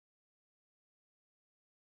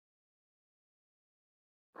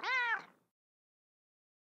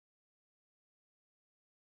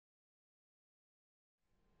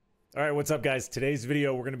All right, what's up, guys? Today's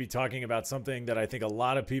video, we're going to be talking about something that I think a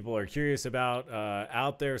lot of people are curious about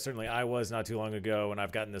out there. Certainly I was not too long ago, and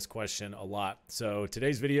I've gotten this question a lot. So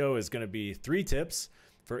today's video is going to be 3 tips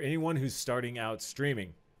for anyone who's starting out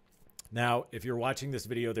streaming. Now, if you're watching this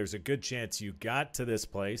video, there's a good chance you got to this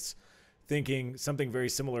place thinking something very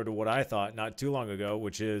similar to what I thought not too long ago,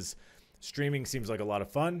 which is streaming seems like a lot of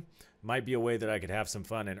fun. Might be a way that I could have some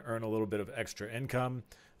fun and earn a little bit of extra income.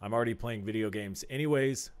 I'm already playing video games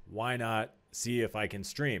anyways. Why not see if I can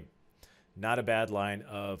stream? Not a bad line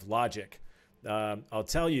of logic. I'll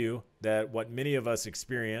tell you that what many of us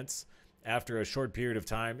experience after a short period of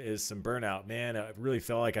time is some burnout. Man, I really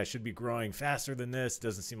felt like I should be growing faster than this.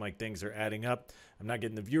 Doesn't seem like things are adding up. I'm not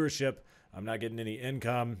getting the viewership. I'm not getting any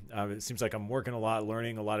income. It seems like I'm working a lot,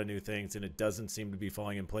 learning a lot of new things, and it doesn't seem to be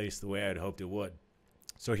falling in place the way I'd hoped it would.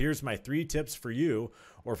 So here's my 3 tips for you,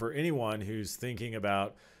 or for anyone who's thinking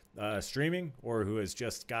about streaming or who has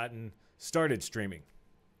just gotten started streaming.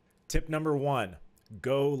 Tip number 1,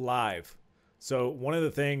 go live. So one of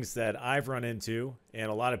the things that I've run into,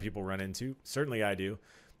 and a lot of people run into, certainly I do,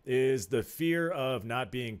 is the fear of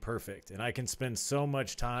not being perfect. And I can spend so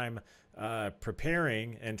much time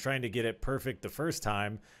preparing and trying to get it perfect the first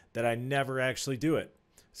time that I never actually do it.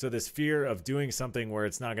 So this fear of doing something where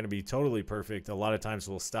it's not going to be totally perfect a lot of times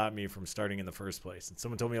will stop me from starting in the first place. And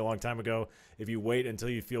someone told me a long time ago, if you wait until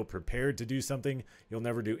you feel prepared to do something, you'll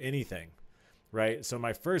never do anything, right? So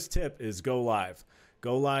my first tip is go live.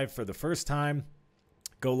 Go live for the first time.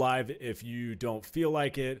 Go live if you don't feel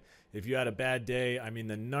like it. If you had a bad day, I mean,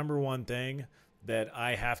 the number one thing that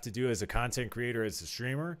I have to do as a content creator, as a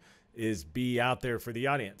streamer, is be out there for the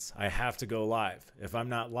audience. I have to go live. If I'm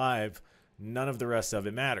not live, none of the rest of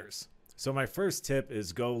it matters. So my first tip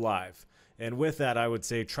is go live. And with that, I would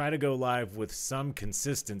say try to go live with some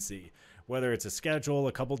consistency, whether it's a schedule,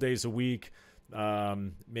 a couple days a week,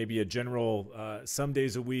 maybe a general some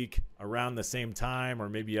days a week around the same time, or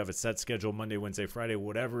maybe you have a set schedule Monday, Wednesday, Friday,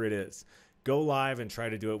 whatever it is. Go live and try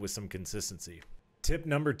to do it with some consistency. Tip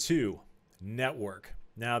number 2, network.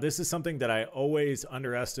 Now, this is something that I always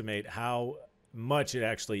underestimate how much it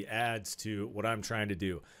actually adds to what I'm trying to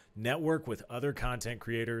do. Network with other content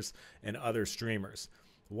creators and other streamers.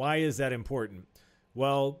 Why is that important?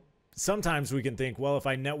 Well, sometimes we can think, well, if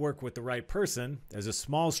I network with the right person, as a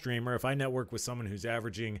small streamer, if I network with someone who's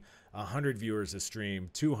averaging 100 viewers a stream,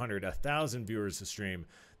 200, 1,000 viewers a stream,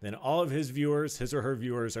 then all of his viewers, his or her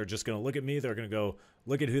viewers, are just going to look at me. They're going to go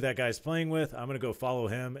look at who that guy's playing with. I'm going to go follow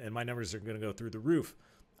him, and my numbers are going to go through the roof.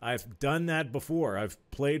 I've done that before. I've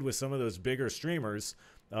played with some of those bigger streamers,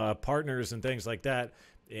 partners and things like that,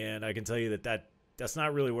 and I can tell you that's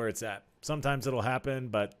not really where it's at. Sometimes it'll happen,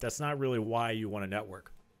 but that's not really why you want to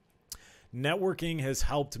network. Networking has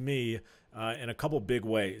helped me in a couple big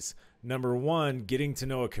ways. Number 1, getting to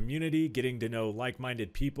know a community, getting to know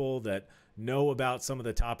like-minded people that know about some of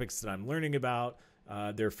the topics that I'm learning about.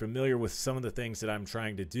 They're familiar with some of the things that I'm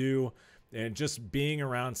trying to do. And just being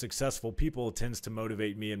around successful people tends to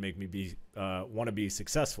motivate me and make me want to be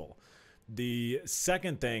successful. The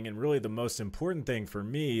second thing, and really the most important thing for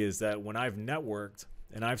me, is that when I've networked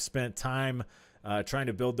and I've spent time trying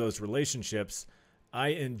to build those relationships, I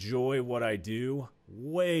enjoy what I do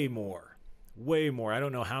way more, way more. I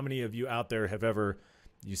don't know how many of you out there have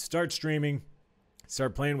you start streaming,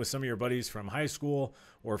 start playing with some of your buddies from high school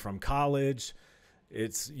or from college.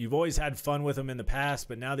 You've always had fun with them in the past,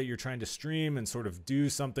 but now that you're trying to stream and sort of do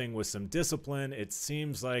something with some discipline, it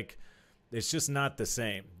seems like it's just not the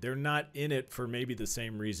same. They're not in it for maybe the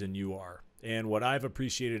same reason you are. And what I've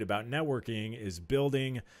appreciated about networking is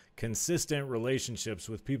building consistent relationships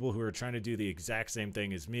with people who are trying to do the exact same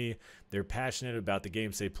thing as me. They're passionate about the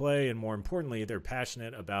games they play, and more importantly, they're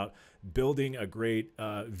passionate about building a great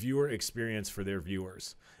viewer experience for their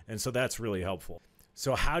viewers. And so that's really helpful.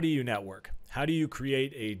 So how do you network? How do you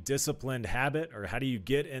create a disciplined habit, or how do you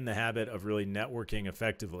get in the habit of really networking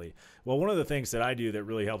effectively? Well, one of the things that I do that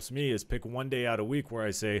really helps me is pick one day out a week where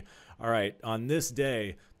I say, all right, on this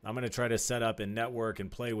day, I'm going to try to set up and network and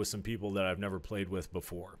play with some people that I've never played with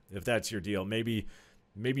before. If that's your deal, maybe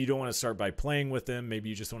you don't want to start by playing with them. Maybe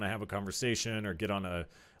you just want to have a conversation or get on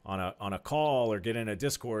a call or get in a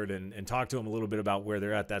Discord and talk to them a little bit about where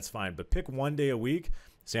they're at. That's fine. But pick one day a week.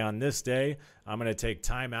 Say on this day, I'm going to take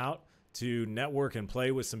time out to network and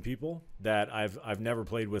play with some people that I've never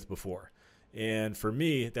played with before. And for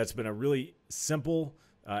me, that's been a really simple,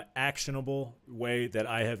 actionable way that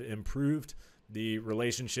I have improved the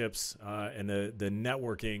relationships and the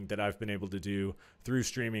networking that I've been able to do through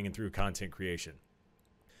streaming and through content creation.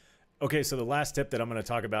 Okay, so the last tip that I'm going to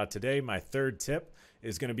talk about today, my third tip,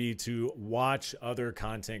 is going to be to watch other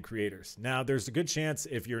content creators. Now, there's a good chance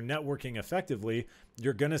if you're networking effectively,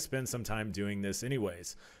 you're going to spend some time doing this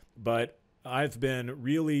anyways. But I've been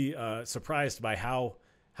really surprised by how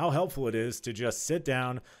helpful it is to just sit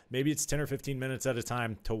down, maybe it's 10 or 15 minutes at a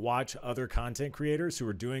time, to watch other content creators who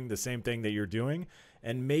are doing the same thing that you're doing,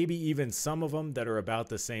 and maybe even some of them that are about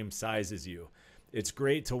the same size as you. It's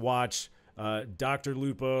great to watch Dr.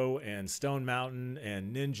 Lupo and Stone Mountain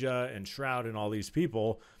and Ninja and Shroud and all these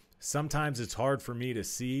people. Sometimes it's hard for me to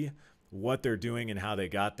see what they're doing and how they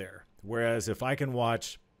got there. Whereas if I can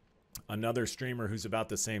watch another streamer who's about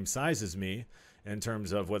the same size as me in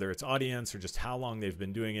terms of whether it's audience or just how long they've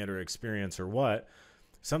been doing it or experience or what,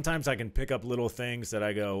 sometimes I can pick up little things that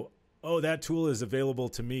I go, oh, that tool is available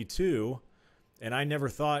to me too, and I never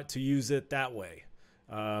thought to use it that way.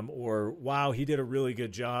 Or, wow, he did a really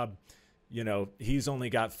good job. You know, he's only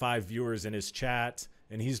got 5 viewers in his chat,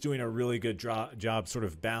 and he's doing a really good job sort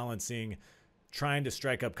of balancing, trying to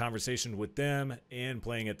strike up conversation with them and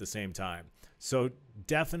playing at the same time. So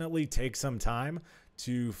definitely take some time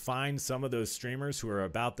to find some of those streamers who are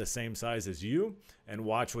about the same size as you and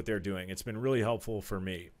watch what they're doing. It's been really helpful for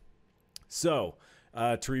me. So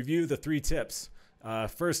to review the 3 tips,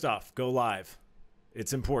 first off, go live.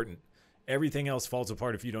 It's important. Everything else falls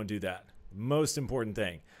apart if you don't do that. Most important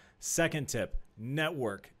thing. Second tip,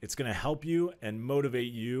 network. It's going to help you and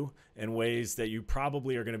motivate you in ways that you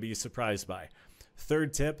probably are going to be surprised by.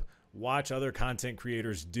 Third tip, watch other content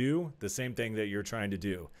creators do the same thing that you're trying to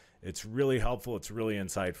do. It's really helpful. It's really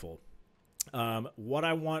insightful. What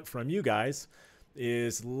I want from you guys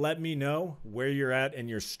is let me know where you're at in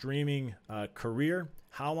your streaming career,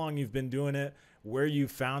 how long you've been doing it, where you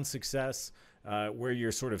found success, where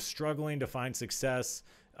you're sort of struggling to find success.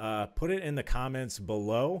 Put it in the comments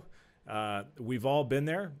below. We've all been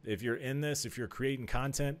there. If you're in this, if you're creating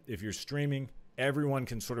content, if you're streaming, everyone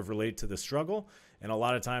can sort of relate to the struggle. And a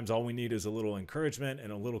lot of times all we need is a little encouragement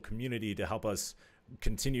and a little community to help us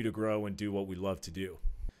continue to grow and do what we love to do.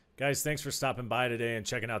 Guys, thanks for stopping by today and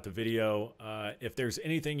checking out the video. If there's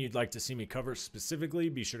anything you'd like to see me cover specifically,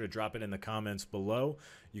 be sure to drop it in the comments below.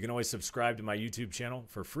 You can always subscribe to my YouTube channel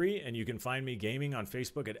for free, and you can find me gaming on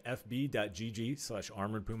Facebook at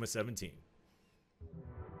fb.gg/armoredpuma17.